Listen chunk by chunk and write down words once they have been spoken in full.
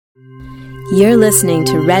You're listening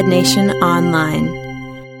to Red Nation Online.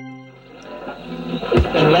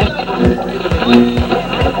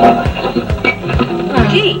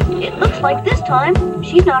 Gee, it looks like this time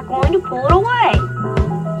she's not going to pull it away.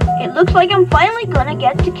 It looks like I'm finally gonna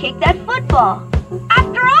get to kick that football.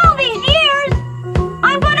 After all these years,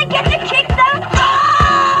 I'm gonna get to kick that.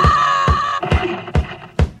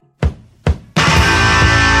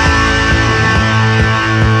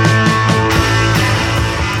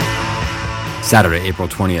 Saturday, April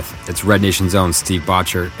 20th, it's Red Nation's own Steve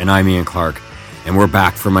Botcher, and I'm Ian Clark, and we're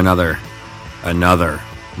back from another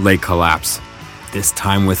late collapse, this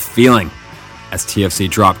time with feeling, as TFC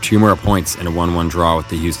dropped 2 more points in a 1-1 draw with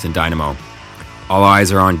the Houston Dynamo. All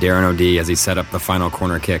eyes are on Darren O'D as he set up the final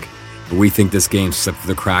corner kick, but we think this game slipped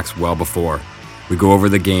through the cracks well before. We go over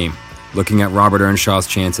the game, looking at Robert Earnshaw's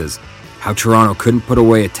chances, how Toronto couldn't put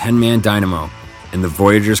away a 10-man Dynamo, and the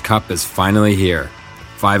Voyageurs Cup is finally here.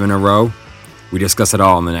 5 in a row? We discuss it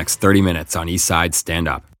all in the next 30 minutes on Eastside Stand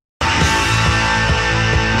Up.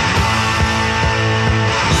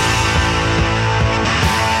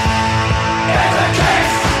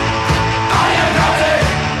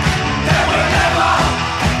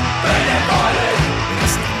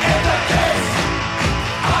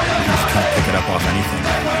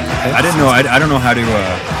 I didn't know. I don't know how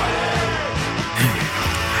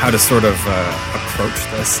to sort of approach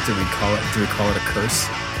this. Do we call it a curse?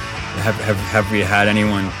 Have we had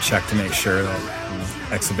anyone check to make sure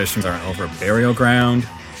that exhibitions aren't over burial ground?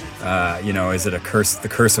 Is it a curse? The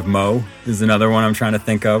curse of Mo is another one I'm trying to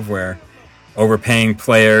think of, where overpaying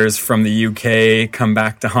players from the UK come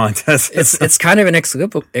back to haunt us. It's kind of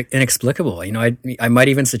inexplicable. I might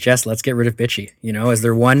even suggest let's get rid of Bitchy. Is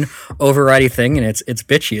there one overriding thing, and it's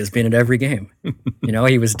Bitchy has been at every game.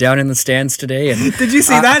 He was down in the stands today, and did you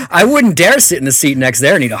see that? I wouldn't dare sit in the seat next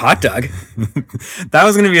there and eat a hot dog. That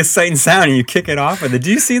was going to be a sight and sound, and you kick it off. Did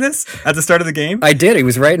you see this at the start of the game? I did. He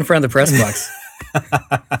was right in front of the press box.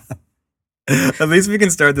 At least we can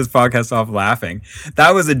start this podcast off laughing.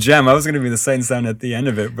 That was a gem. I was going to be the sight and sound at the end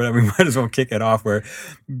of it, but we might as well kick it off where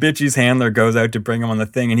Bitchy's handler goes out to bring him on the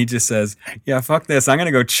thing, and he just says, yeah, fuck this. I'm going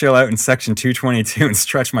to go chill out in section 222 and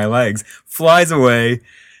stretch my legs. Flies away,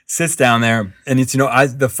 sits down there, and it's,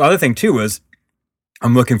 the other thing too was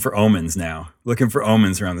I'm looking for omens now. Looking for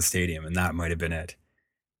omens around the stadium, and that might have been it.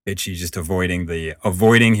 Bitchy just avoiding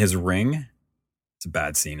his ring. It's a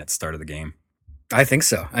bad scene at the start of the game. I think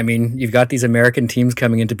so. I mean, you've got these American teams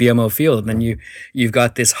coming into BMO Field, and then you've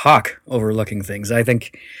got this hawk overlooking things. I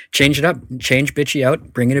think change it up, change Bitchy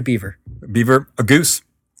out, bring in a beaver. A goose,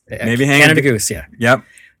 maybe Canada goose. Yeah. Yep.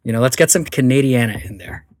 Let's get some Canadiana in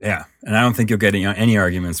there. Yeah, and I don't think you'll get any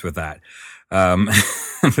arguments with that.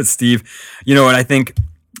 But Steve, you know what? I think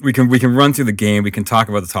we can run through the game. We can talk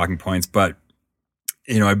about the talking points, but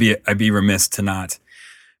I'd be remiss to not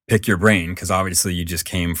pick your brain, because obviously you just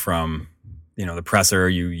came from the presser,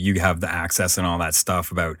 you have the access and all that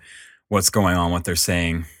stuff about what's going on, what they're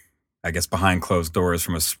saying, I guess, behind closed doors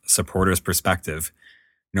from a supporter's perspective.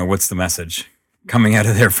 What's the message coming out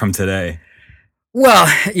of there from today? Well,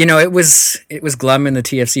 it was glum in the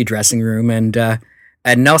TFC dressing room, and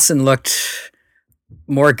Nelson looked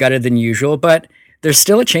more gutted than usual, but there's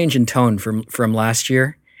still a change in tone from last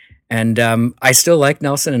year. And I still like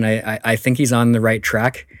Nelson, and I think he's on the right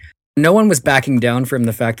track. No one was backing down from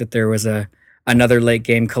the fact that there was another late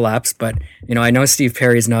game collapse, but I know Steve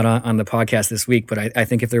Perry's not on the podcast this week, but I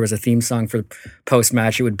think if there was a theme song for post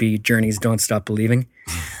match, it would be Journey's "Don't Stop Believing."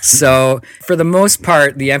 So for the most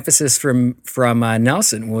part, the emphasis from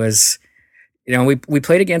Nelson was, we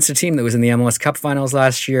played against a team that was in the MLS Cup Finals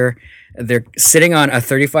last year. They're sitting on a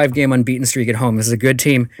 35 game unbeaten streak at home. This is a good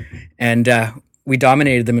team, and we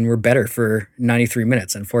dominated them and were better for 93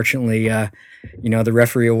 minutes. Unfortunately, the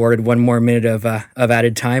referee awarded 1 more minute of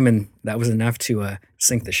added time, and that was enough to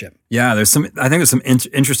sink the ship. Yeah, I think there's some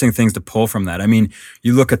interesting things to pull from that. I mean,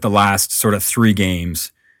 you look at the last sort of 3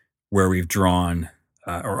 games where we've drawn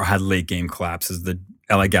or had late game collapses: the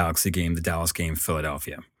LA Galaxy game, the Dallas game,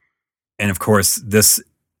 Philadelphia. And of course, this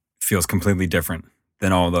feels completely different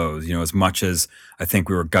than all those. As much as I think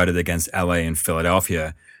we were gutted against LA and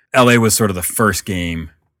Philadelphia, LA was sort of the first game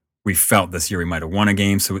we felt this year we might have won a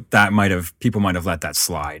game, so people might have let that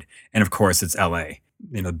slide. And of course, it's LA,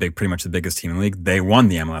 pretty much the biggest team in the league. They won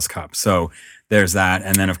the MLS Cup, so there's that.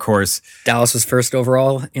 And then of course, Dallas was first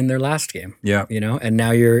overall in their last game. Yeah, and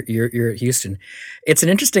now you're at Houston. It's an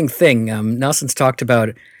interesting thing. Nelson's talked about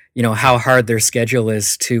how hard their schedule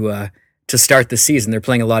is to start the season. They're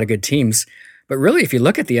playing a lot of good teams, but really, if you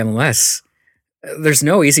look at the MLS, There's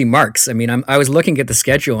no easy marks. I mean, I was looking at the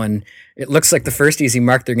schedule, and it looks like the first easy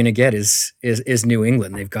mark they're going to get is New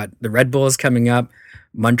England. They've got the Red Bulls coming up,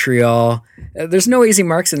 Montreal. There's no easy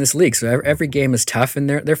marks in this league, so every game is tough, and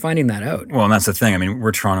they're finding that out. Well, and that's the thing. I mean,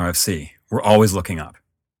 we're Toronto FC. We're always looking up.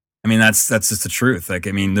 I mean, that's just the truth. Like,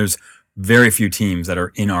 I mean, there's very few teams that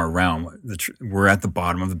are in our realm. We're at the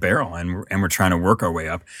bottom of the barrel, and we're trying to work our way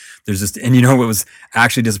up. There's just, and you know what was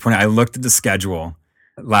actually disappointing? I looked at the schedule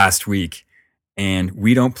last week, and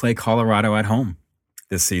we don't play Colorado at home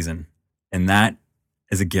this season. And that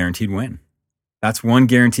is a guaranteed win. That's one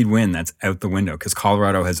guaranteed win that's out the window because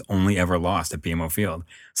Colorado has only ever lost at BMO Field.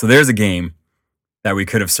 So there's a game that we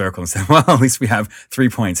could have circled and said, well, at least we have 3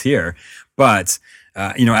 points here. But,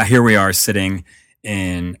 here we are sitting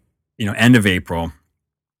in, end of April.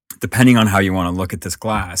 Depending on how you want to look at this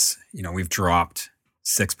glass, we've dropped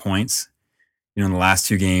 6 points. In the last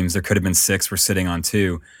 2 games, there could have been 6. We're sitting on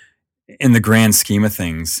 2. In the grand scheme of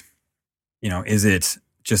things, is it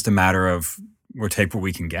just a matter of we'll take what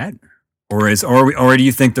we can get, or do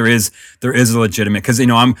you think there is a legitimate? Because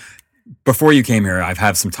before you came here, I've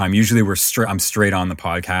had some time. Usually I'm straight on the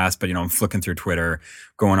podcast, but I'm flicking through Twitter,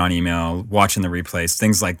 going on email, watching the replays,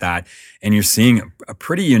 things like that, and you're seeing a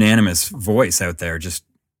pretty unanimous voice out there, just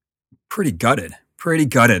pretty gutted.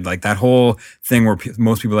 Like that whole thing where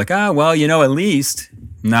most people are like, at least,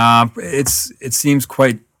 nah. It seems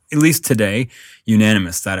quite, at least today,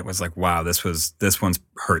 unanimous that it was like, wow, this one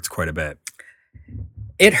hurts quite a bit.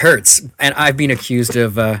 It hurts, and I've been accused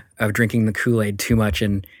of drinking the Kool-Aid too much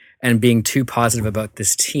and being too positive about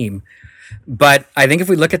this team. But I think if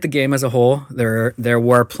we look at the game as a whole, there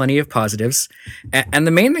were plenty of positives, and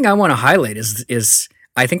the main thing I want to highlight is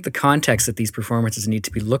I think the context that these performances need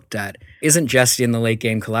to be looked at isn't just in the late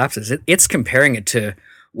game collapses. It's comparing it to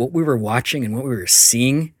what we were watching and what we were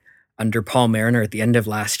seeing under Paul Mariner at the end of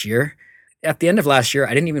last year. At the end of last year,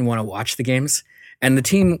 I didn't even want to watch the games, and the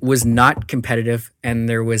team was not competitive, and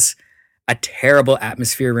there was a terrible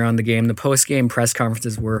atmosphere around the game. The post-game press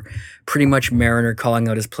conferences were pretty much Mariner calling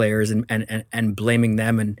out his players and blaming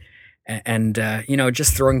them and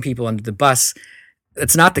just throwing people under the bus.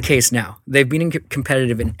 It's not the case now. They've been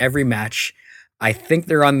competitive in every match. I think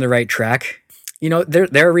they're on the right track.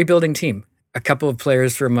 They're a rebuilding team. A couple of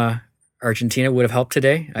players from Argentina would have helped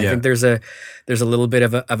today. I think there's a little bit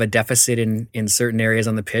of a deficit in certain areas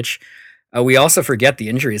on the pitch. We also forget the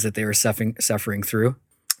injuries that they were suffering through.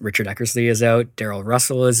 Richard Eckersley is out. Daryl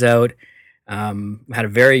Russell is out. Had a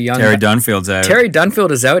very young Terry Dunfield's out. Terry Dunfield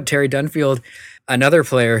is out. Terry Dunfield, another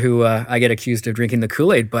player who I get accused of drinking the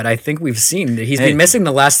Kool-Aid, but I think we've seen that he's been missing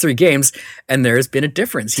the last 3 games, and there's been a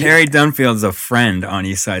difference. Terry Dunfield's a friend on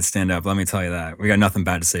East Side Stand Up. Let me tell you that. We got nothing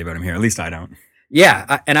bad to say about him here. At least I don't.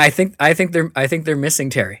 Yeah, and I think they're missing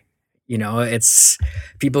Terry. It's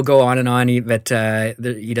people go on and on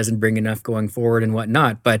that he doesn't bring enough going forward and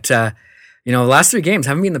whatnot. But the last 3 games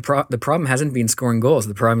haven't been the problem. Hasn't been scoring goals.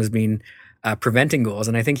 The problem has been preventing goals.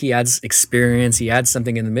 And I think he adds experience. He adds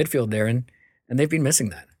something in the midfield there, and they've been missing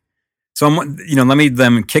that. So let me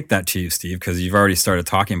then kick that to you, Steve, because you've already started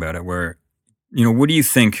talking about it. Where what do you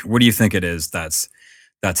think? What do you think it is that's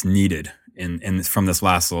needed? In from this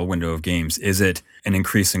last little window of games? Is it an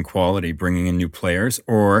increase in quality, bringing in new players,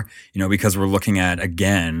 or because we're looking at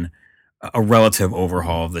again a relative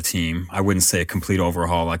overhaul of the team? I wouldn't say a complete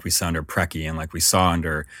overhaul like we saw under Preki and like we saw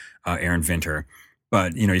under Aaron Vinter,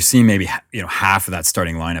 but you see maybe half of that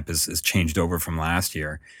starting lineup is changed over from last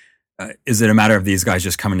year. Is it a matter of these guys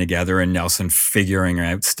just coming together and Nelson figuring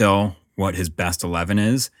out still what his best 11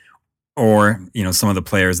 is? Or, some of the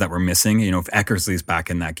players that were missing, if Eckersley's back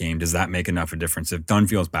in that game, does that make enough of a difference? If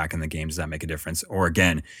Dunfield's back in the game, does that make a difference? Or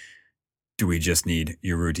again, do we just need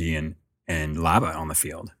Urruti and Laba on the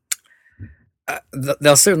field?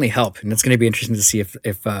 They'll certainly help. And it's going to be interesting to see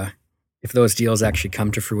if those deals actually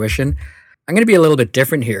come to fruition. I'm going to be a little bit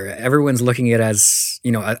different here. Everyone's looking at it as,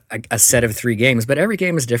 a set of 3 games, but every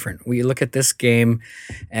game is different. We look at this game,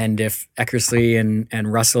 and if Eckersley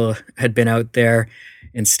and Russell had been out there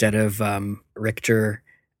instead of Richter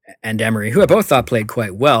and Emery, who I both thought played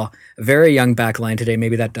quite well, a very young back line today,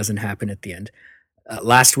 maybe that doesn't happen at the end.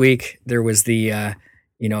 Last week, there was the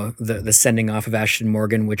sending off of Ashton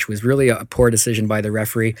Morgan, which was really a poor decision by the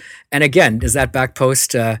referee. And again, is that back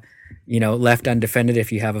post left undefended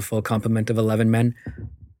if you have a full complement of 11 men?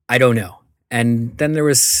 I don't know. And then there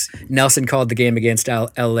was Nelson called the game against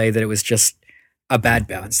LA that it was just a bad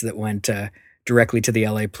bounce that went directly to the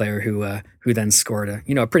LA player who then scored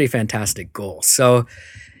a pretty fantastic goal. So,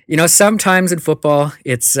 sometimes in football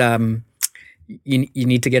it's you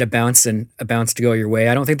need to get a bounce and a bounce to go your way.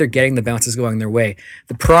 I don't think they're getting the bounces going their way.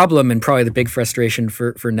 The problem, and probably the big frustration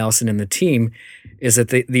for Nelson and the team, is that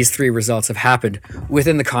these three results have happened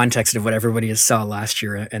within the context of what everybody has saw last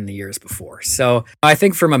year and the years before. So I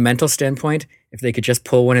think from a mental standpoint, if they could just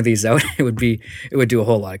pull one of these out, it would do a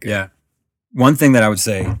whole lot of good. Yeah. One thing that I would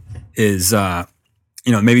say is,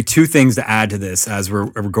 maybe two things to add to this as we're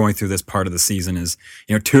going through this part of the season is,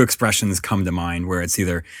 two expressions come to mind where it's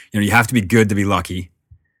either, you have to be good to be lucky,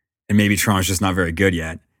 and maybe Toronto's just not very good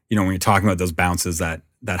yet. When you're talking about those bounces that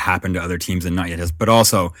happen to other teams and not yet has, but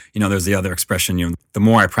also, there's the other expression, the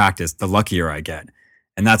more I practice, the luckier I get.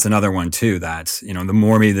 And that's another one too, that, the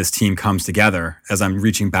more maybe this team comes together as I'm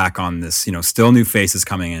reaching back on this, still new faces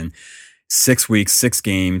coming in, 6 weeks, 6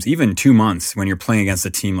 games, even 2 months when you're playing against a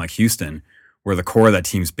team like Houston, where the core of that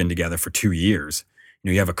team's been together for 2 years.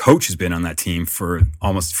 You have a coach who's been on that team for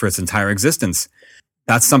its entire existence.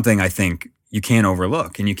 That's something I think you can't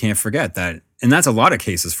overlook and you can't forget that. And that's a lot of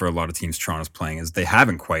cases for a lot of teams Toronto's playing, is they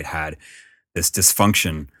haven't quite had this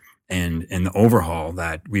dysfunction and the overhaul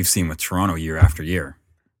that we've seen with Toronto year after year.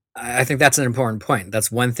 I think that's an important point.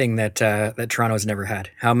 That's one thing that Toronto's never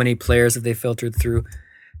had. How many players have they filtered through?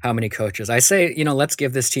 How many coaches? I say, let's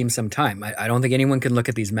give this team some time. I don't think anyone can look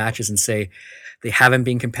at these matches and say they haven't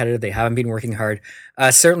been competitive. They haven't been working hard.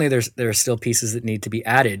 Certainly, there are still pieces that need to be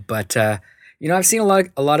added. But I've seen a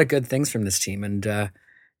lot of good things from this team, and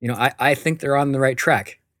I think they're on the right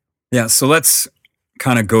track. Yeah. So let's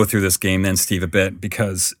kind of go through this game then, Steve, a bit,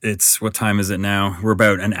 because what time is it now? We're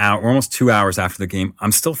about an hour, almost 2 hours after the game.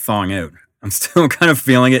 I'm still thawing out. I'm still kind of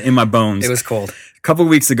feeling it in my bones. It was cold. A couple of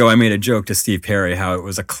weeks ago, I made a joke to Steve Perry how it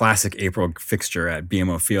was a classic April fixture at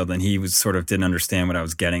BMO Field, and he was didn't understand what I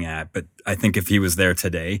was getting at. But I think if he was there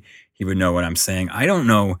today, he would know what I'm saying. I don't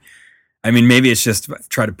know. I mean, maybe it's just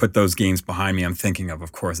try to put those games behind me. I'm thinking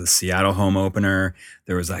of course, the Seattle home opener.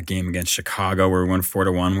 There was that game against Chicago where we won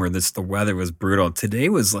 4-1, where the weather was brutal. Today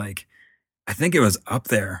was I think it was up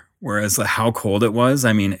there. Whereas how cold it was,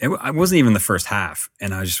 I mean, I wasn't even the first half.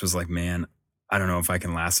 And I just was like, man, I don't know if I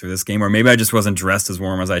can last through this game. Or maybe I just wasn't dressed as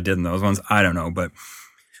warm as I did in those ones. I don't know. But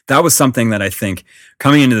that was something that I think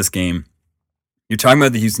coming into this game, you're talking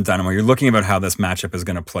about the Houston Dynamo. You're looking about how this matchup is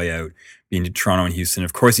going to play out, being Toronto and Houston.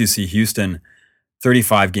 Of course, you see Houston,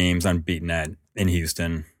 35 games unbeaten in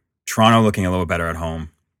Houston. Toronto looking a little better at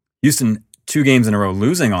home. Houston, 2 games in a row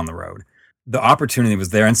losing on the road. The opportunity was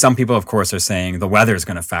there. And some people, of course, are saying the weather is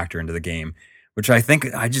going to factor into the game, which I think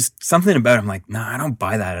something about it, I'm like, no, I don't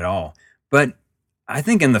buy that at all. But I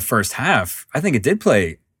think in the first half, I think it did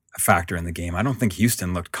play a factor in the game. I don't think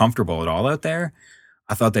Houston looked comfortable at all out there.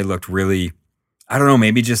 I thought they looked really, I don't know,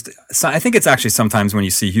 maybe I think it's actually sometimes when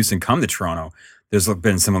you see Houston come to Toronto, there's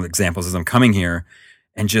been some examples as I'm coming here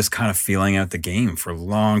and just kind of feeling out the game for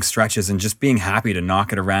long stretches and just being happy to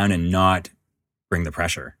knock it around and not bring the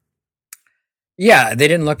pressure. Yeah, they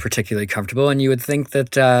didn't look particularly comfortable, and you would think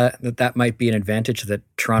that that might be an advantage that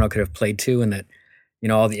Toronto could have played to, and that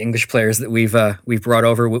all the English players that we've brought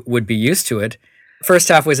over would be used to it. First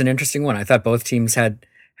half was an interesting one. I thought both teams had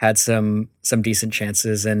some decent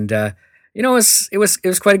chances, and it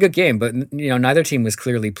was quite a good game. But neither team was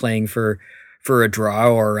clearly playing for a draw,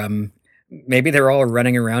 or maybe they're all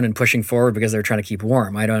running around and pushing forward because they're trying to keep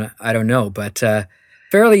warm. I don't know, but.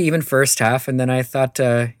 Fairly even first half, and then I thought,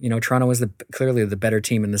 Toronto was clearly the better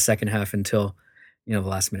team in the second half until, the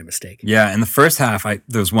last minute mistake. Yeah, in the first half,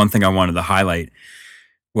 there was one thing I wanted to highlight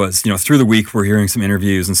was, through the week we're hearing some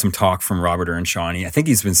interviews and some talk from Robert Earnshaw. I think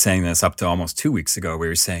he's been saying this up to almost 2 weeks ago, where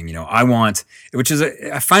he's saying, I want,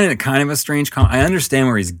 I find it kind of a strange comment. I understand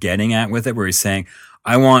where he's getting at with it, where he's saying,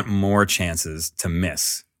 I want more chances to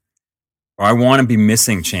miss. Or I want to be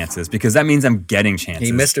missing chances because that means I'm getting chances.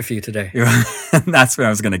 He missed a few today. That's what I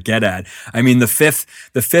was going to get at. I mean, the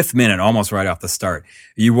fifth minute, almost right off the start,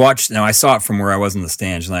 now I saw it from where I was in the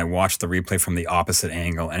stands and I watched the replay from the opposite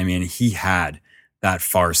angle. And I mean, he had that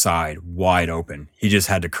far side wide open. He just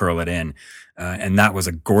had to curl it in. And that was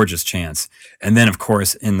a gorgeous chance. And then of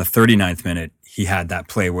course, in the 39th minute, he had that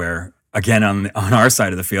play where again, on our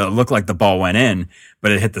side of the field, it looked like the ball went in,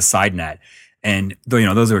 but it hit the side net. And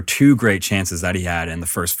those were 2 great chances that he had in the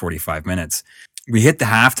first 45 minutes. We hit the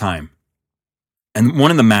halftime, and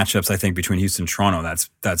one of the matchups I think between Houston and Toronto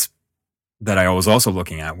that I was also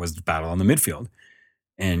looking at was the battle on the midfield.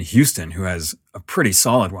 And Houston, who has a pretty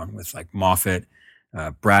solid one with Moffat,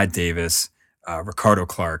 Brad Davis, Ricardo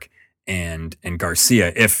Clark, and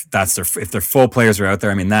Garcia. If their full players are out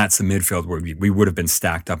there, I mean that's the midfield where we would have been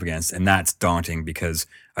stacked up against, and that's daunting because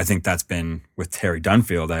I think that's been with Terry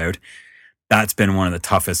Dunfield out. That's been one of the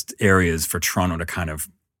toughest areas for Toronto to kind of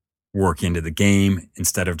work into the game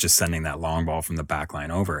instead of just sending that long ball from the back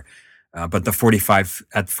line over. But at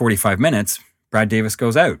 45 minutes, Brad Davis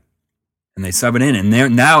goes out and they sub it in.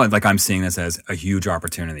 And now, like, I'm seeing this as a huge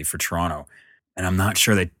opportunity for Toronto. And I'm not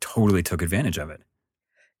sure they totally took advantage of it.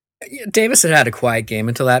 Davis had a quiet game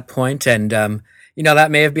until that point, and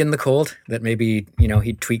that may have been the cold. That maybe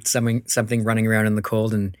he tweaked something running around in the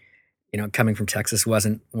cold, and coming from Texas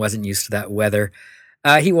wasn't used to that weather.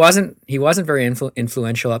 He wasn't very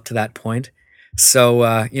influential up to that point.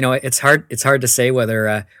 So it's hard to say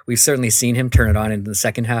whether we've certainly seen him turn it on in the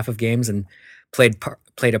second half of games and played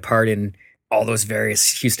a part in all those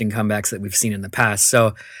various Houston comebacks that we've seen in the past.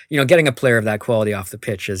 So getting a player of that quality off the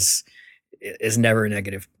pitch is never a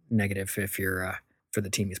negative if you're for the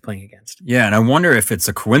team he's playing against. Yeah, and I wonder if it's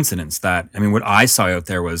a coincidence that, what I saw out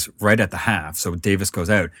there was right at the half, so Davis goes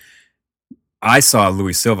out, I saw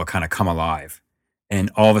Luis Silva kind of come alive,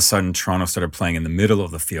 and all of a sudden Toronto started playing in the middle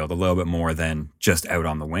of the field a little bit more than just out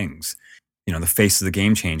on the wings. The face of the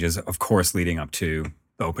game changes, of course, leading up to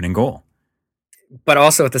the opening goal. But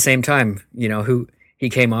also at the same time, who he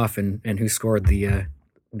came off and who scored the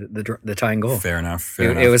tying goal. Fair enough.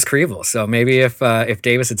 It was Kriebel. So maybe if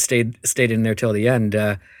Davis had stayed in there till the end,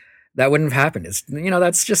 that wouldn't have happened. It's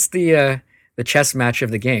that's just the chess match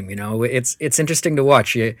of the game. It's interesting to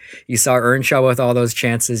watch. You saw Earnshaw with all those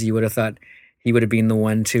chances. You would have thought he would have been the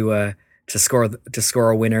one to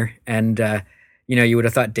score a winner, and you would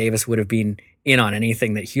have thought Davis would have been in on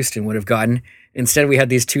anything that Houston would have gotten. Instead, we had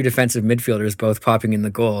these two defensive midfielders both popping in the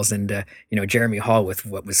goals, and Jeremy Hall with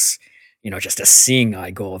what was just a seeing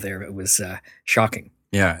eye goal there. It was shocking.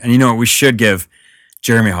 Yeah. And we should give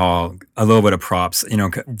Jeremy Hall a little bit of props.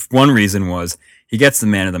 One reason was he gets the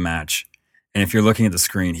man of the match. And if you're looking at the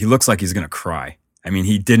screen, he looks like he's going to cry.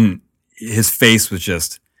 His face was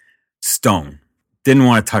just stone. Didn't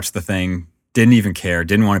want to touch the thing. Didn't even care.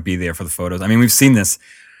 Didn't want to be there for the photos. We've seen this,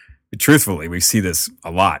 truthfully, we see this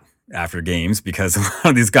a lot after games because a lot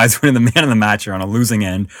of these guys winning the man of the match are on a losing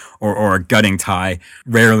end or a gutting tie.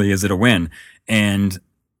 Rarely is it a win. And,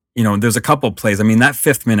 there's a couple of plays. That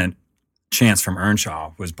 5th minute chance from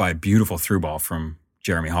Earnshaw was by a beautiful through ball from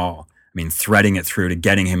Jeremy Hall. Threading it through to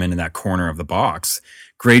getting him into that corner of the box.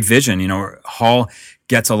 Great vision. Hall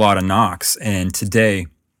gets a lot of knocks. And today,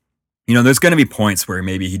 there's going to be points where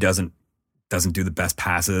maybe he doesn't do the best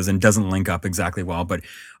passes and doesn't link up exactly well. But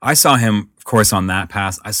I saw him, of course, on that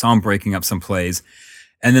pass. I saw him breaking up some plays.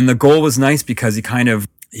 And then the goal was nice because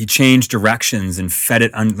he changed directions and fed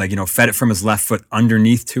it from his left foot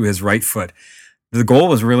underneath to his right foot. The goal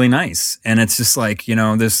was really nice. And it's just like,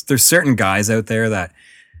 there's certain guys out there that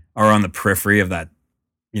are on the periphery of that,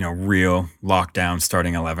 real lockdown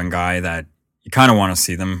starting 11 guy that you kind of want to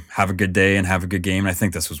see them have a good day and have a good game. And I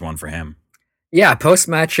think this was one for him. Yeah,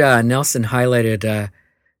 post-match, Nelson highlighted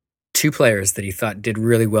two players that he thought did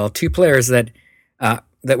really well. Two players that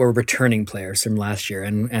were returning players from last year,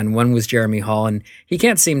 and one was Jeremy Hall, and he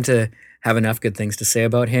can't seem to have enough good things to say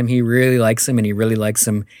about him. He really likes him, and he really likes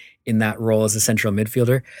him in that role as a central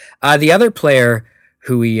midfielder. The other player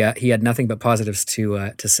who he had nothing but positives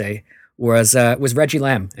to say was Reggie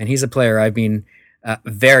Lamb, and he's a player I've been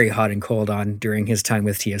very hot and cold on during his time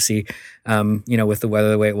with TFC. With the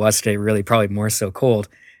weather the way it was today, really probably more so cold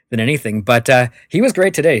than anything. But he was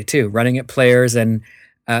great today too, running at players and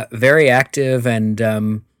very active. And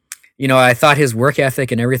I thought his work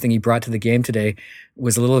ethic and everything he brought to the game today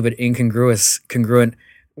was a little bit congruent.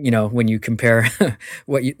 When you compare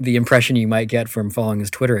the impression you might get from following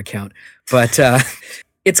his Twitter account. But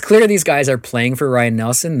it's clear these guys are playing for Ryan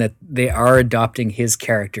Nelson, that they are adopting his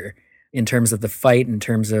character in terms of the fight, in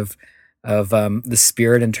terms of the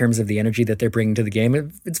spirit, in terms of the energy that they're bringing to the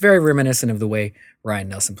game. It's very reminiscent of the way Ryan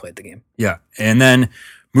Nelson played the game. Yeah. And then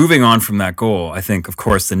moving on from that goal, I think, of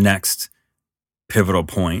course, the next pivotal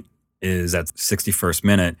point is at the 61st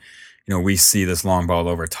minute. We see this long ball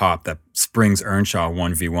over top that springs Earnshaw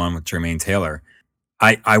 1v1 with Jermaine Taylor.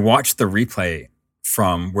 I watched the replay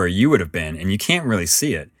from where you would have been, and you can't really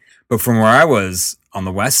see it. But from where I was on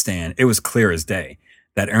the West Stand, it was clear as day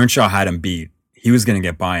that Earnshaw had him beat. He was going to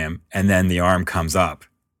get by him, and then the arm comes up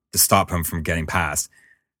to stop him from getting past.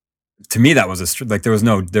 To me, that was there was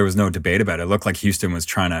no debate about it. It looked like Houston was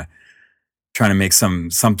trying to make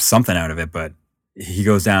something out of it, but he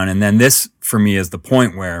goes down. And then this, for me, is the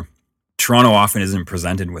point where Toronto often isn't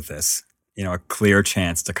presented with this, a clear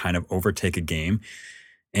chance to kind of overtake a game.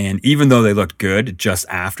 And even though they looked good just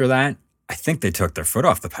after that, I think they took their foot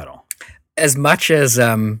off the pedal. As much as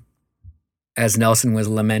Nelson was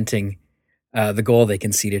lamenting the goal they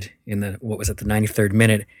conceded in the 93rd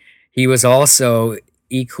minute, he was also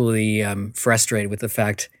equally frustrated with the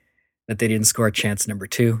fact that they didn't score chance number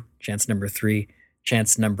 2 chance number 3,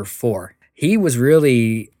 chance number 4. He was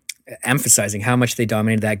really emphasizing how much they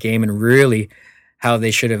dominated that game and really how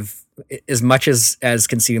they should have, as much as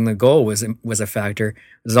conceding the goal was a factor. It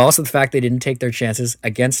was also the fact they didn't take their chances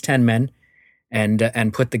against 10 men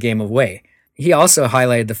and put the game away. He also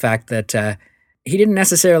highlighted the fact that he didn't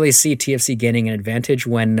necessarily see TFC gaining an advantage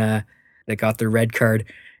when they got their red card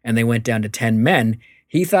and they went down to 10 men.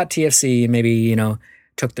 He thought TFC maybe,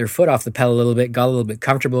 took their foot off the pedal a little bit, got a little bit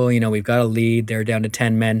comfortable. We've got a lead. They're down to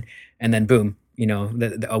 10 men. And then boom,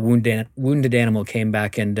 a wounded animal came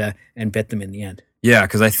back and bit them in the end. Yeah,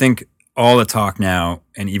 because I think all the talk now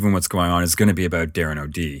and even what's going on is going to be about Darren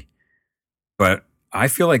O'D. But I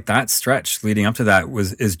feel like that stretch leading up to that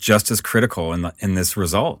is just as critical in this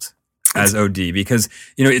result as OD, because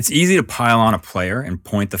it's easy to pile on a player and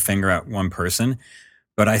point the finger at one person,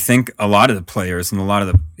 but I think a lot of the players and a lot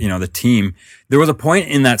of the team, there was a point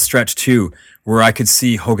in that stretch too where I could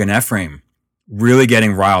see Hogan Ephraim really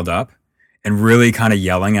getting riled up and really kind of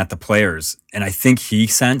yelling at the players, and I think he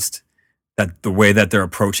sensed that the way that they're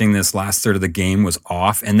approaching this last third of the game was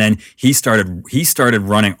off, and then he started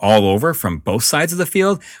running all over from both sides of the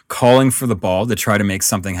field, calling for the ball to try to make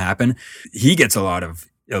something happen. He gets a lot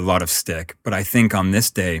of stick, but I think on this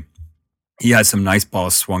day, he had some nice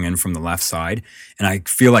balls swung in from the left side, and I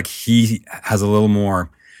feel like he has a little more.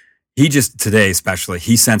 He just today, especially,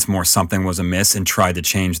 he sensed more something was amiss and tried to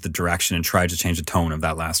change the direction and tried to change the tone of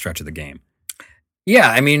that last stretch of the game.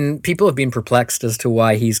 Yeah, I mean, people have been perplexed as to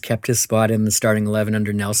why he's kept his spot in the starting 11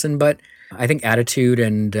 under Nelson, but I think attitude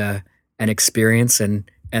and experience and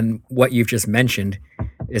what you've just mentioned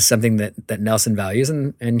is something that Nelson values,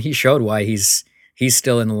 and he showed why he's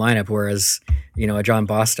still in the lineup, whereas a John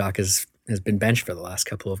Bostock has been benched for the last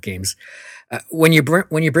couple of games. When you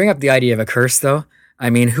bring up the idea of a curse, though,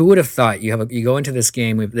 I mean, who would have thought you go into this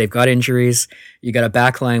game? They've got injuries. You got a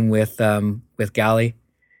backline with Galley,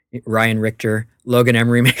 Ryan Richter, Logan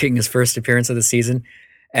Emery making his first appearance of the season,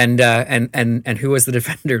 and who was the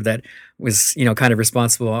defender that was kind of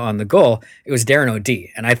responsible on the goal? It was Darren O'D,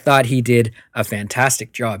 and I thought he did a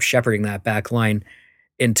fantastic job shepherding that back line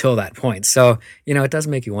until that point. So it does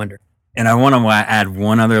make you wonder. And I want to add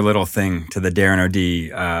one other little thing to the Darren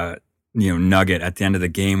O'D nugget at the end of the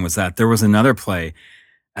game, was that there was another play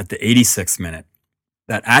at the 86th minute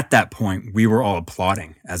that at that point we were all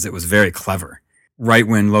applauding as it was very clever. Right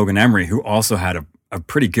when Logan Emery, who also had a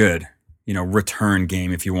pretty good, return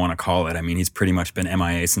game, if you want to call it. I mean, he's pretty much been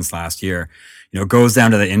MIA since last year, goes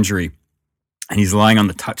down to the injury and he's lying on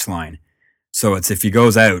the touchline. So it's, if he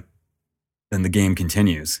goes out, then the game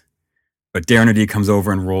continues. But Darren O'D comes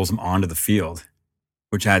over and rolls him onto the field,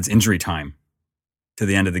 which adds injury time to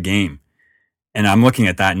the end of the game. And I'm looking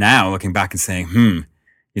at that now, looking back and saying,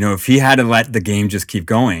 if he had to let the game just keep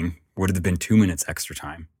going, would it have been 2 minutes extra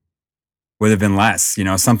time? Would have been less,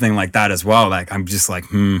 something like that as well. Like, I'm just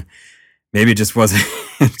like, maybe it just wasn't,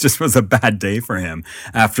 it just was a bad day for him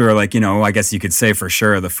after, I guess you could say for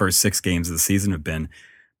sure the first 6 games of the season have been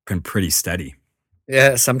pretty steady.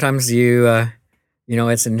 Yeah. Sometimes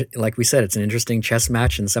it's like we said, it's an interesting chess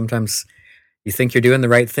match, and sometimes you think you're doing the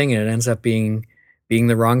right thing and it ends up being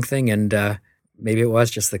the wrong thing. And maybe it was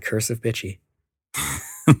just the curse of Bitchy.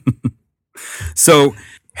 So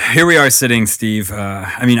here we are sitting, Steve.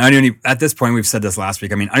 At this point, we've said this last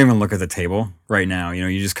week. I don't even look at the table right now. You're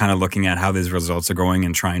just kind of looking at how these results are going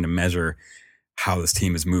and trying to measure how this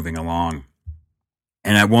team is moving along.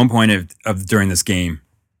 And at one point during this game,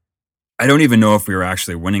 I don't even know if we were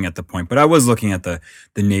actually winning at the point, but I was looking at the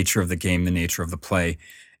nature of the game, the nature of the play.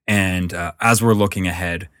 And as we're looking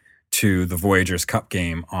ahead to the Voyageurs Cup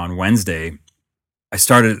game on Wednesday, I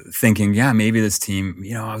started thinking, maybe this team,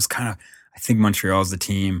 I think Montreal's the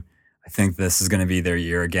team. I think this is going to be their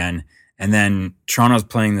year again. And then Toronto's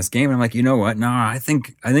playing this game, and I'm like, you know what? No, I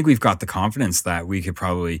think we've got the confidence that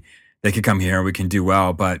they could come here, we can do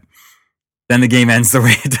well. But then the game ends the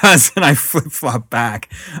way it does, and I flip-flop back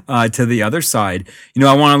to the other side.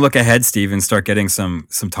 I want to look ahead, Steve, and start getting some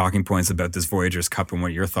talking points about this Voyageurs Cup and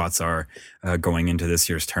what your thoughts are going into this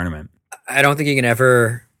year's tournament. I don't think you can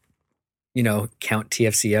ever, count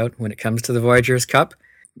TFC out when it comes to the Voyageurs Cup.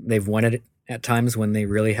 They've won it at times when they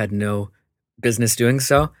really had no business doing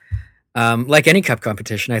so. Like any cup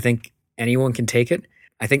competition, I think anyone can take it.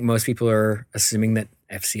 I think most people are assuming that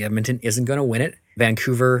FC Edmonton isn't going to win it.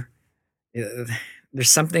 Vancouver,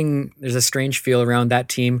 there's a strange feel around that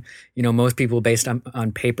team. Most people based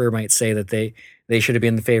on paper might say that they should have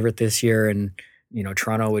been the favorite this year, and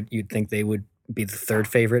Toronto you'd think they would be the third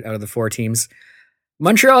favorite out of the 4 teams.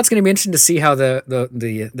 Montreal, it's going to be interesting to see how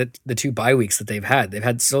the 2 bye weeks that they've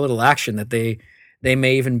had so little action that they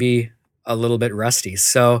may even be a little bit rusty.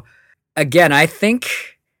 So again, I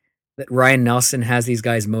think that Ryan Nelson has these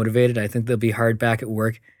guys motivated. I think they'll be hard back at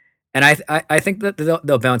work. And I think that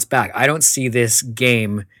they'll bounce back. I don't see this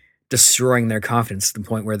game destroying their confidence to the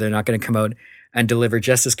point where they're not going to come out and deliver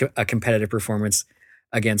just as a competitive performance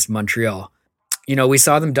against Montreal. You know, we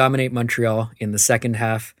saw them dominate Montreal in the second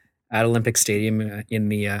half at Olympic Stadium in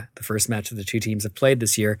the first match that the two teams have played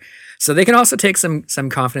this year. So they can also take some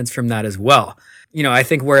confidence from that as well. You know, I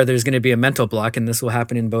think where there's going to be a mental block, and this will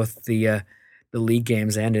happen in both the league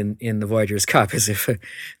games and in the Voyageurs Cup, is if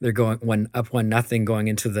they're going up 1-0 going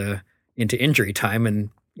into injury time, and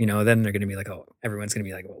you know, then they're going to be like, oh, everyone's going to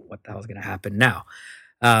be like, well, what the hell is going to happen now?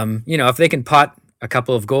 You know, if they can pot a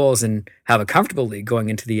couple of goals and have a comfortable lead going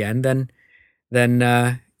into the end,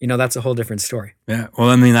 then you know, that's a whole different story. Yeah. Well,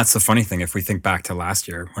 I mean, that's the funny thing. If we think back to last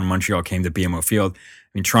year when Montreal came to BMO Field, I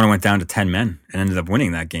mean, Toronto went down to 10 men and ended up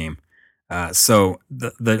winning that game. So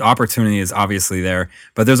the opportunity is obviously there,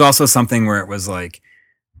 but there's also something where it was like,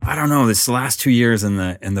 I don't know, this last 2 years in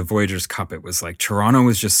the Voyageurs Cup, it was like Toronto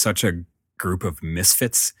was just such a group of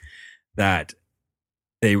misfits that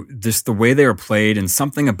they just the way they were played and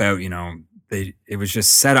something about, you know, it was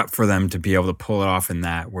just set up for them to be able to pull it off in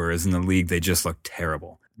that, whereas in the league, they just looked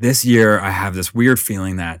terrible. This year, I have this weird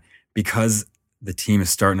feeling that because the team is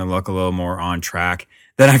starting to look a little more on track,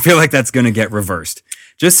 that I feel like that's going to get reversed.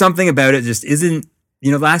 Just something about it just isn't,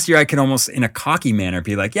 you know, last year I could almost in a cocky manner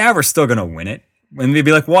be like, yeah, we're still going to win it. And they'd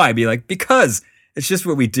be like, why? I'd be like, because it's just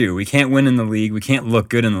what we do. We can't win in the league. We can't look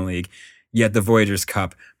good in the league. Yet the Voyageurs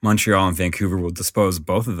Cup, Montreal and Vancouver will dispose of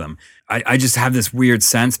both of them. I just have this weird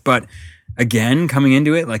sense, but again, coming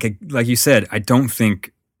into it, like you said, I don't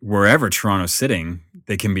think wherever Toronto's sitting,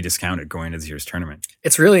 they can be discounted going into this year's tournament.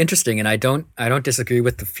 It's really interesting, and I don't disagree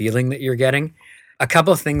with the feeling that you're getting. A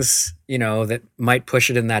couple of things, you know, that might push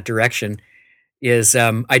it in that direction is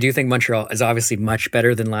I do think Montreal is obviously much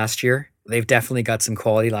better than last year. They've definitely got some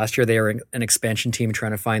quality. Last year, they were an expansion team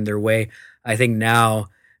trying to find their way. I think now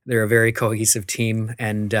they're a very cohesive team,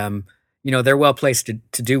 and you know, they're well placed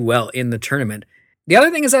to do well in the tournament. The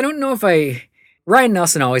other thing is, I don't know if Ryan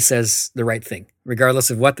Nelson always says the right thing, regardless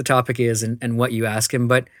of what the topic is and what you ask him,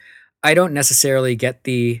 but I don't necessarily get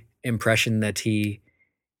the impression that he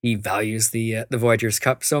values the Voyageurs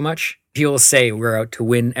Cup so much. He will say we're out to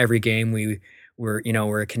win every game.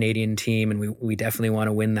 We're a Canadian team, and we definitely want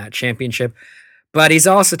to win that championship. But he's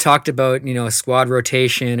also talked about, you know, squad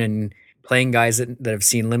rotation and playing guys that have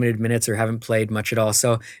seen limited minutes or haven't played much at all.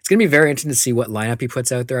 So it's going to be very interesting to see what lineup he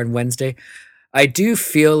puts out there on Wednesday. I do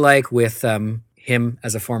feel like with him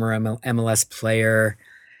as a former MLS player,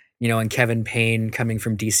 you know, and Kevin Payne coming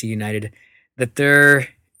from DC United, that their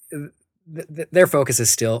focus is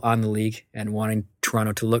still on the league and wanting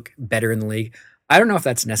Toronto to look better in the league. I don't know if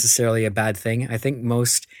that's necessarily a bad thing. I think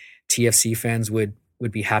most TFC fans would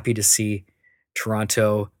be happy to see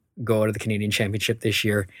Toronto go to the Canadian Championship this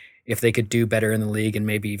year if they could do better in the league and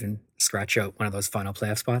maybe even scratch out one of those final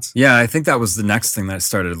playoff spots. Yeah, I think that was the next thing that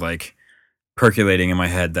started like percolating in my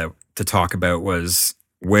head that to talk about was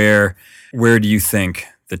where do you think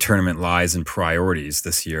the tournament lies in priorities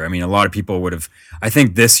this year? I mean, a lot of people would have. I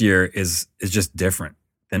think this year is just different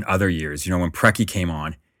than other years. You know, when Preki came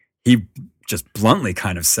on, he just bluntly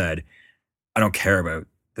kind of said, "I don't care about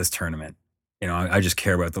this tournament. You know, I just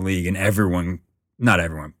care about the league." And not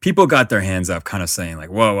everyone, people got their hands up, kind of saying like,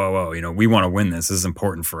 "Whoa! You know, we want to win this. This is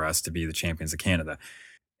important for us to be the champions of Canada."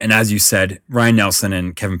 And as you said, Ryan Nelson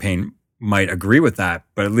and Kevin Payne might agree with that,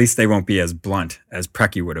 but at least they won't be as blunt as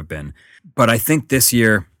Preki would have been. But I think this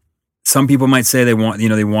year, some people might say they want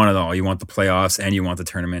it all. You want the playoffs and you want the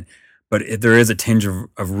tournament. But there is a tinge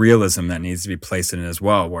of realism that needs to be placed in it as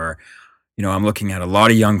well, where, you know, I'm looking at a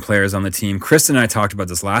lot of young players on the team. Kristen and I talked about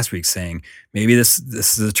this last week, saying maybe this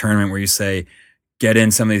is a tournament where you say, get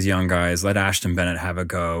in some of these young guys, let Ashton Bennett have a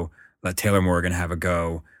go, let Taylor Morgan have a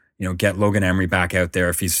go, you know, get Logan Emery back out there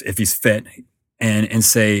if he's fit, and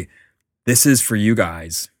say, this is for you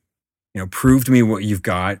guys. You know, prove to me what you've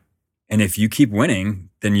got. And if you keep winning,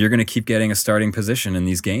 then you're going to keep getting a starting position in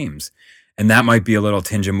these games. And that might be a little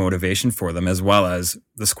tinge of motivation for them, as well as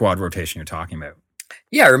the squad rotation you're talking about.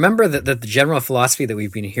 Yeah, remember that the general philosophy that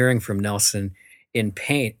we've been hearing from Nelson in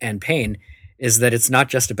Payne is that it's not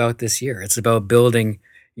just about this year. It's about building,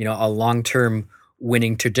 you know, a long-term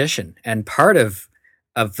winning tradition. And part of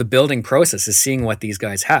the building process is seeing what these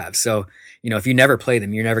guys have. So, you know, if you never play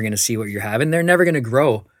them, you're never going to see what you have, and they're never going to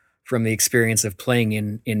grow from the experience of playing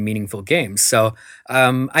in meaningful games. So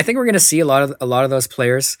I think we're going to see a lot of those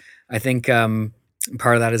players. I think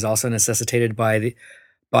part of that is also necessitated by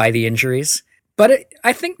the injuries. But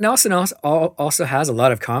I think Nelson also has a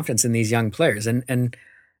lot of confidence in these young players, and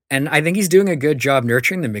And I think he's doing a good job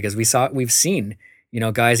nurturing them because we've seen,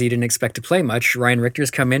 guys he didn't expect to play much. Ryan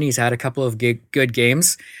Richter's come in. He's had a couple of good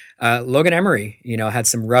games. Logan Emery, had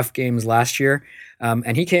some rough games last year.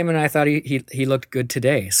 And he came in and I thought he looked good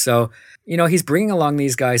today. So, he's bringing along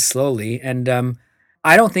these guys slowly. And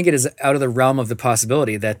I don't think it is out of the realm of the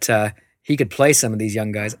possibility that he could play some of these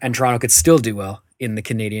young guys and Toronto could still do well in the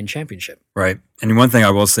Canadian Championship. Right. And one thing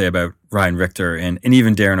I will say about Ryan Richter and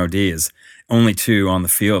even Darren O'D is only two on the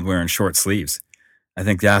field wearing short sleeves. I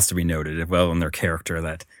think that has to be noted well in their character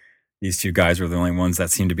that these two guys were the only ones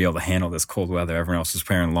that seemed to be able to handle this cold weather. Everyone else was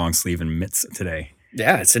wearing long sleeve and mitts today.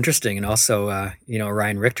 Yeah, it's interesting. And also,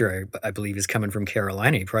 Ryan Richter, I believe, is coming from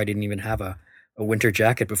Carolina. He probably didn't even have a winter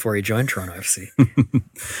jacket before he joined Toronto FC.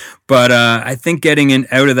 But I think getting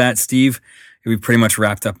out of that, Steve, we pretty much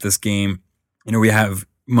wrapped up this game. We have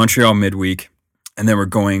Montreal midweek, and then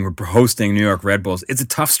we're hosting New York Red Bulls. It's a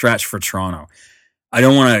tough stretch for Toronto. I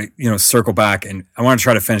don't want to, circle back, and I want to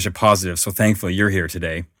try to finish it positive. So thankfully you're here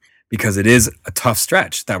today because it is a tough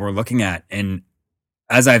stretch that we're looking at. And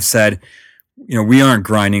as I've said, we aren't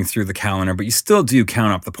grinding through the calendar, but you still do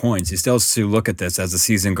count up the points. You still do look at this as the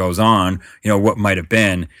season goes on, what might have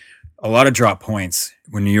been. A lot of drop points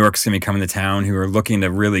when New York's going to be coming to town who are looking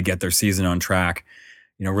to really get their season on track.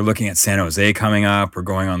 We're looking at San Jose coming up. We're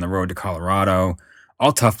going on the road to Colorado.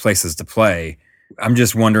 All tough places to play. I'm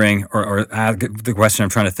just wondering, or the question I'm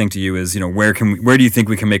trying to think to you is, where do you think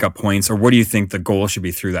we can make up points, or what do you think the goal should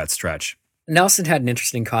be through that stretch? Nelson had an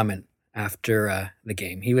interesting comment after the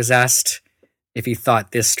game. He was asked if he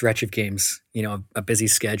thought this stretch of games, a busy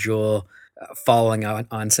schedule, following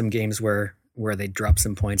on some games where they dropped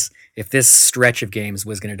some points, if this stretch of games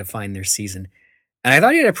was going to define their season. And I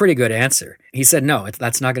thought he had a pretty good answer. He said, no,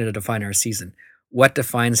 that's not going to define our season. What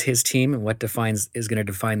defines his team and what is going to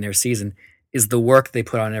define their season is the work they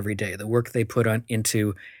put on every day, the work they put on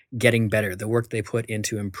into getting better, the work they put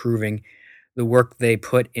into improving, the work they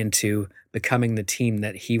put into becoming the team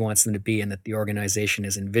that he wants them to be and that the organization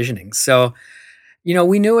is envisioning. So,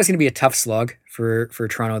 we knew it was going to be a tough slog for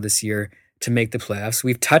Toronto this year to make the playoffs.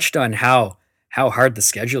 We've touched on how hard the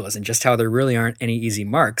schedule is and just how there really aren't any easy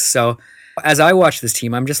marks. So as I watch this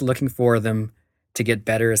team, I'm just looking for them to get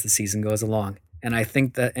better as the season goes along. And I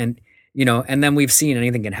think that, and then we've seen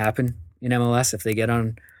anything can happen in MLS if they get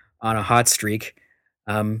on a hot streak.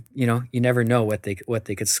 You never know what they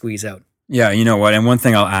could squeeze out. Yeah, you know what? And one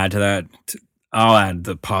thing I'll add to that, I'll add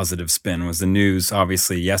the positive spin was the news,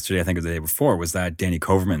 obviously yesterday, I think it was the day before, was that Danny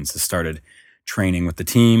Kovermans has started training with the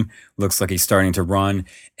team. Looks like he's starting to run.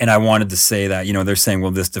 And I wanted to say that, they're saying,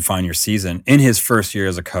 will this define your season? In his first year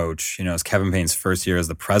as a coach, it's Kevin Payne's first year as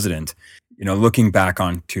the president, looking back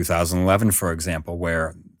on 2011, for example,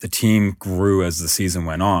 where the team grew as the season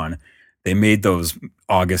went on, they made those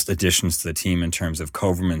August additions to the team in terms of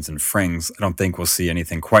Kovermans and Frings. I don't think we'll see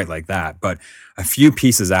anything quite like that, but a few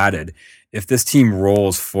pieces added. If this team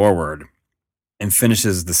rolls forward and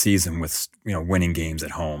finishes the season with, winning games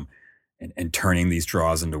at home and turning these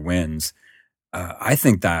draws into wins, I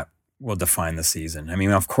think that will define the season. I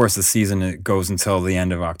mean, of course, the season goes until the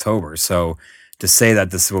end of October. So to say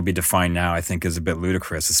that this will be defined now, I think is a bit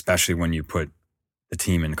ludicrous, especially when you put the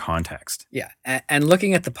team in context. Yeah. And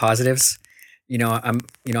looking at the positives, I'm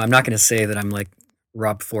not going to say that I'm like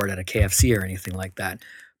Rob Ford at a KFC or anything like that,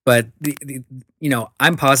 but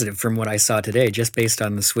I'm positive from what I saw today, just based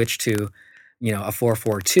on the switch to, a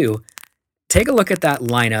 4-4-2. Take a look at that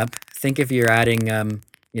lineup. Think if you're adding,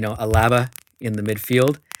 Alaba in the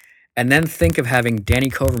midfield, and then think of having Danny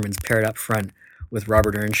Kovermans paired up front with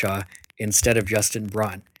Robert Earnshaw instead of Justin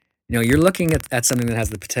Braun. You're looking at something that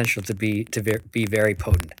has the potential to be very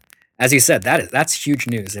potent. As you said, that's huge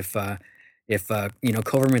news. If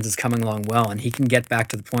Kovermans is coming along well and he can get back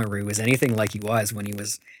to the point where he was anything like he was when he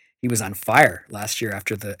was on fire last year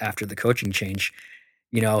after the coaching change.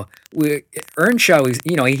 Earnshaw,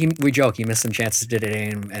 we joke he missed some chances today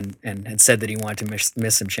and said that he wanted to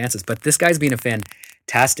miss some chances. But this guy's been a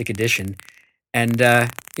fantastic addition, and I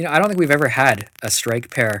don't think we've ever had a strike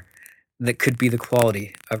pair that could be the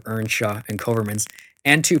quality of Earnshaw and Kovermans,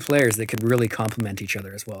 and two players that could really complement each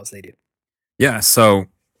other as well as they do. Yeah, so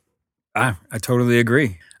I totally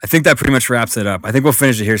agree. I think that pretty much wraps it up. I think we'll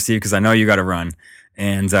finish it here, Steve, because I know you got to run,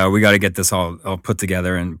 and we got to get this all put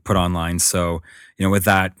together and put online. So, with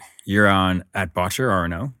that, you're on at Botcher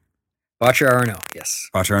RNO. Botcher RNO,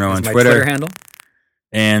 yes. Botcher RNO on my Twitter. Twitter handle.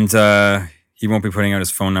 And he won't be putting out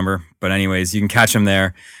his phone number, but anyways, you can catch him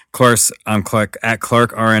there. I'm Clark at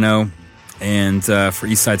Clark RNO. And for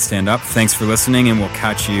Eastside Stand Up, thanks for listening, and we'll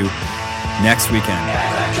catch you next weekend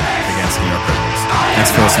against New York Red Bulls. Thanks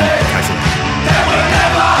for listening. Catch you later.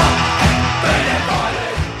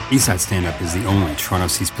 Eastside Stand Up is the only Toronto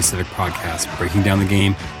FC specific podcast breaking down the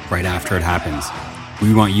game right after it happens.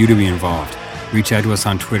 We want you to be involved. Reach out to us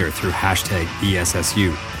on Twitter through hashtag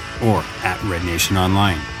ESSU or at Red Nation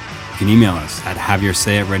Online. You can email us at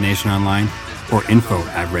haveyoursay@rednationonline or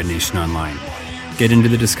info@rednationonline. Get into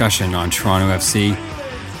the discussion on Toronto FC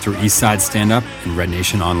through Eastside Stand Up and Red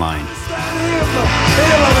Nation Online.